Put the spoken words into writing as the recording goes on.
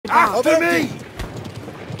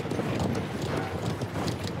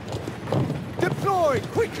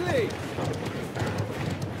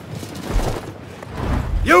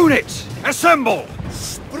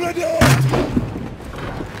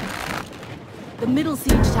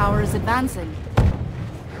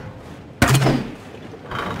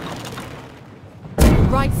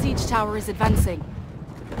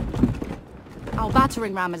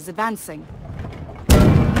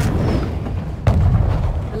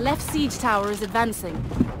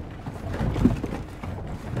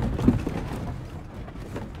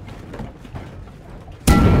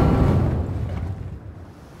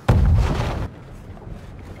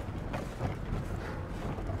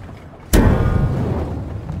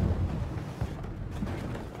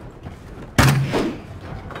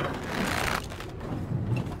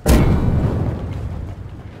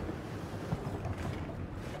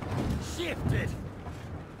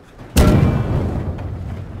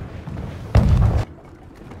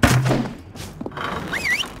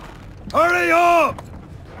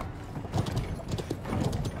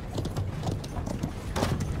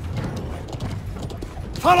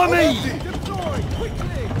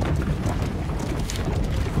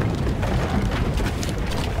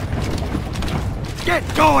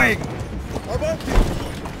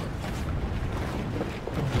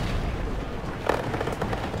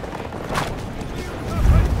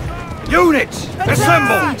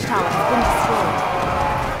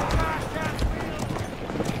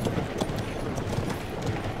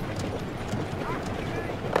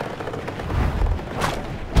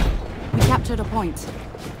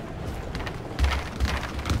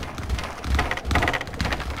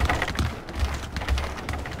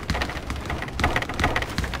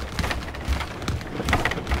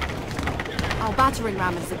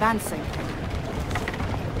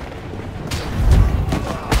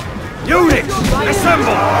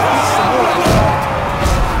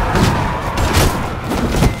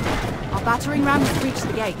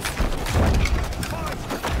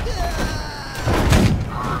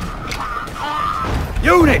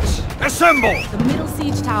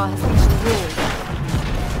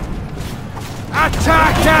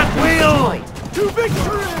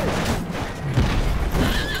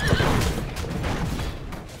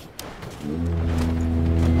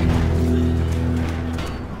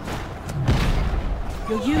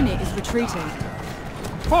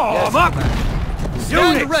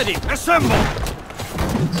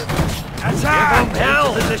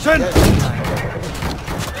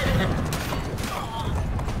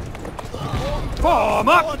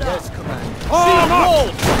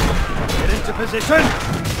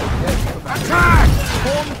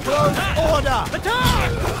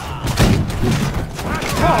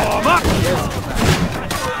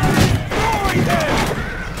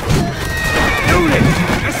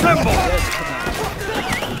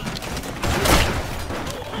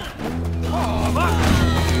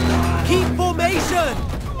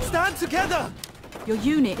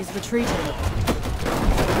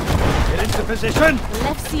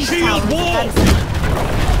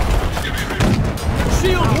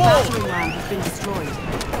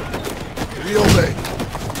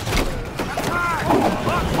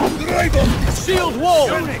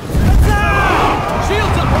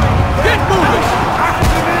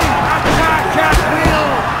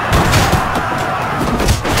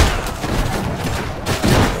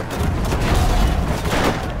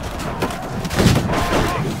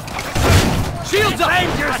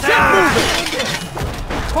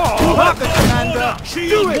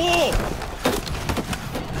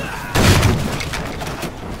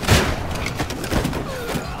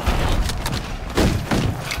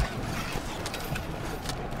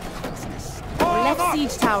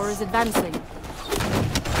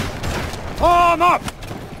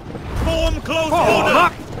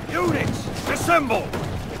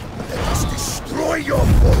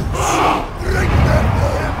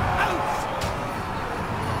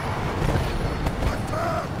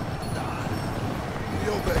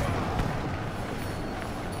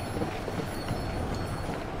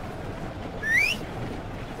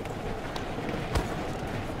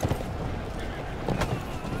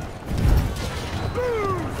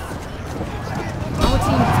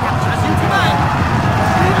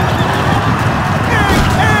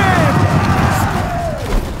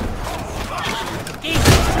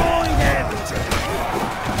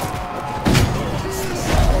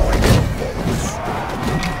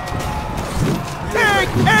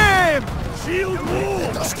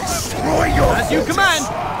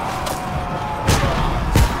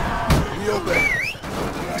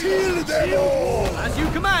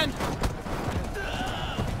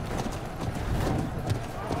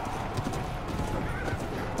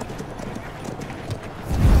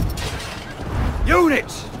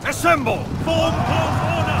Units, assemble! Form close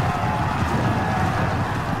order!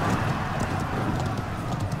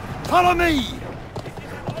 Follow me!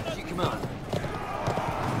 Come on.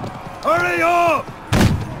 Hurry up!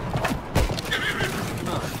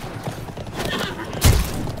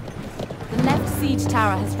 The left siege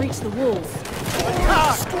tower has reached the walls.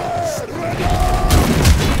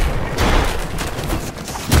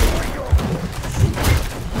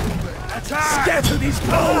 Attack! Scatter these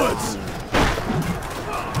cowards!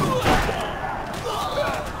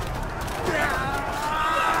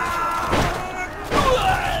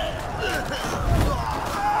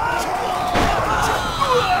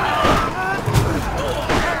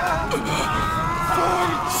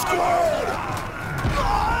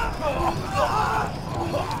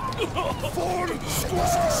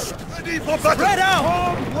 Ready for battle! Spread out!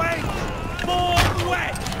 Form wait! Form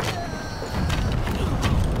wet!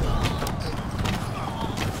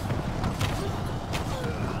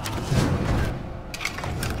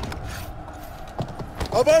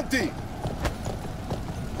 Avanti!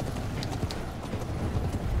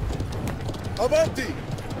 Avanti!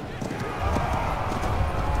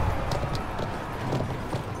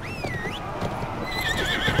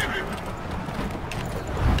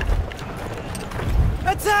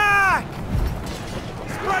 Attack!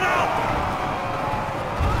 Spread out!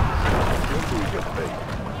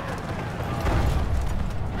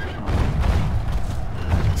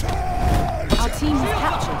 Our team has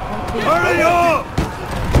captured Point B. Hurry up!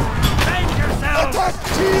 Bend yourselves! Attack!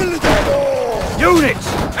 Kill them all! Units,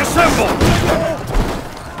 assemble!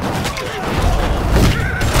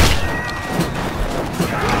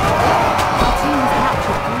 Our team has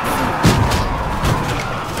captured Point C.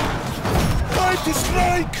 Time to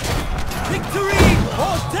strike! Victory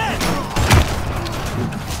or death!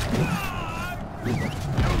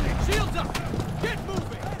 Shields up! Get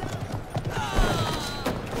moving!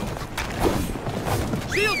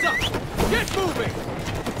 Shields up! Get moving!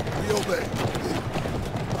 We obey.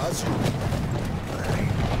 As you.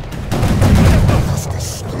 Let us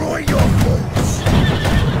destroy your foes!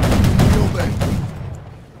 We obey.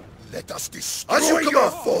 Let us destroy your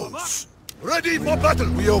foes! Ready for battle!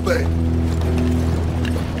 We obey.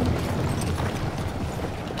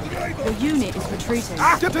 Your unit is retreating.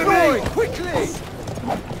 Deploy! Quickly!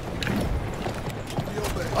 We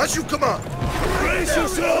obey. As you command! Brace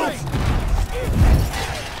yourselves!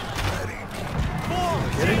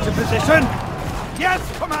 Get into position! Yes,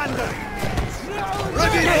 Commander!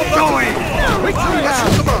 Ready Get for battle! going! Victory As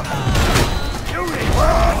you command! Units,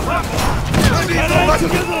 Ready for battle!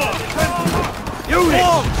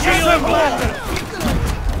 Units, assemble!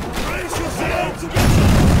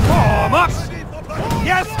 Form up!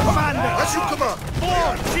 Yes, Commander! As you command!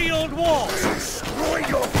 Form shield wall! Destroy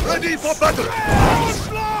your... Ready for battle! As you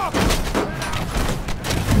command!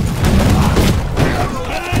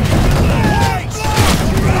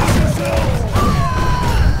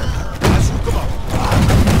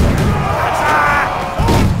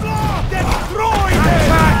 Destroy them!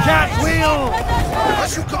 Attack at will!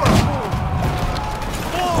 As you command!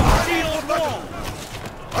 Form shield wall!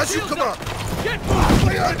 As you command! Get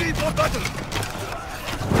moving! Ready for battle!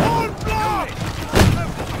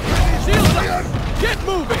 Shields up! Get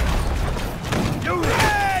moving!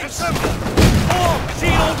 Units, assemble! Form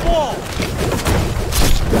shield wall!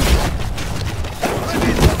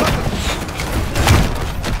 Ready for battle!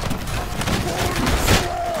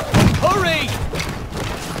 Hurry!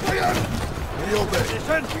 We obey.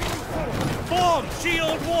 Position! Form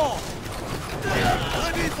shield wall!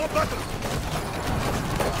 Ready for battle!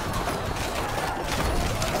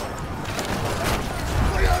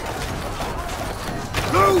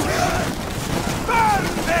 Loose! Burn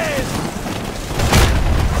this!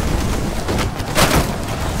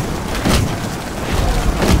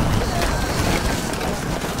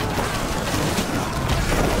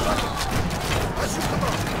 As you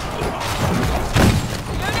command!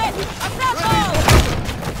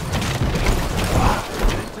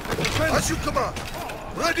 As you command!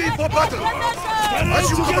 Ready for battle! As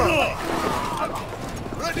you command!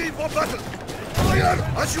 Ready for battle!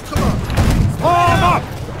 As you command! Form up!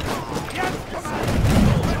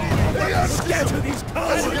 Scatter these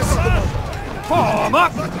cowards! Form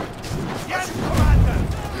up! Yes, Commander!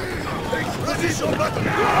 Ready for battle!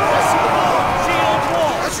 Shield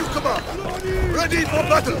wall! As you command! Ready for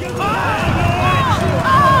battle!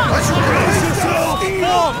 As you command!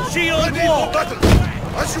 Form shield Ready for wall! battle!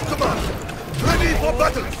 As you command! Ready for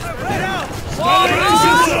battle!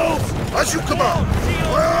 As you command!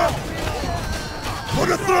 For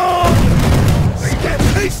the throne!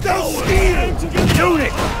 Taste our steel!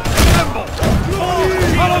 Unit! Assemble!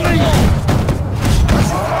 Follow me!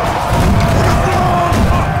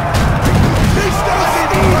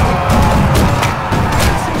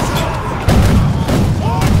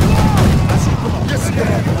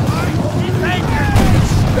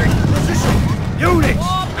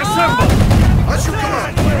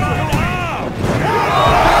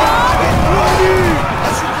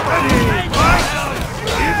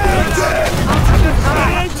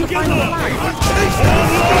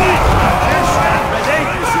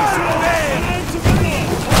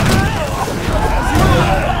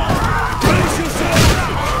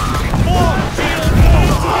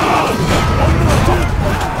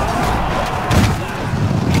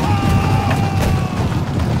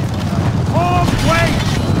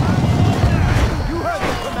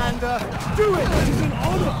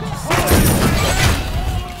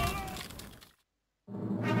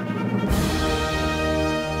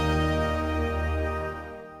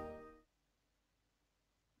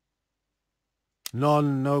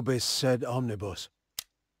 Non nobis sed omnibus.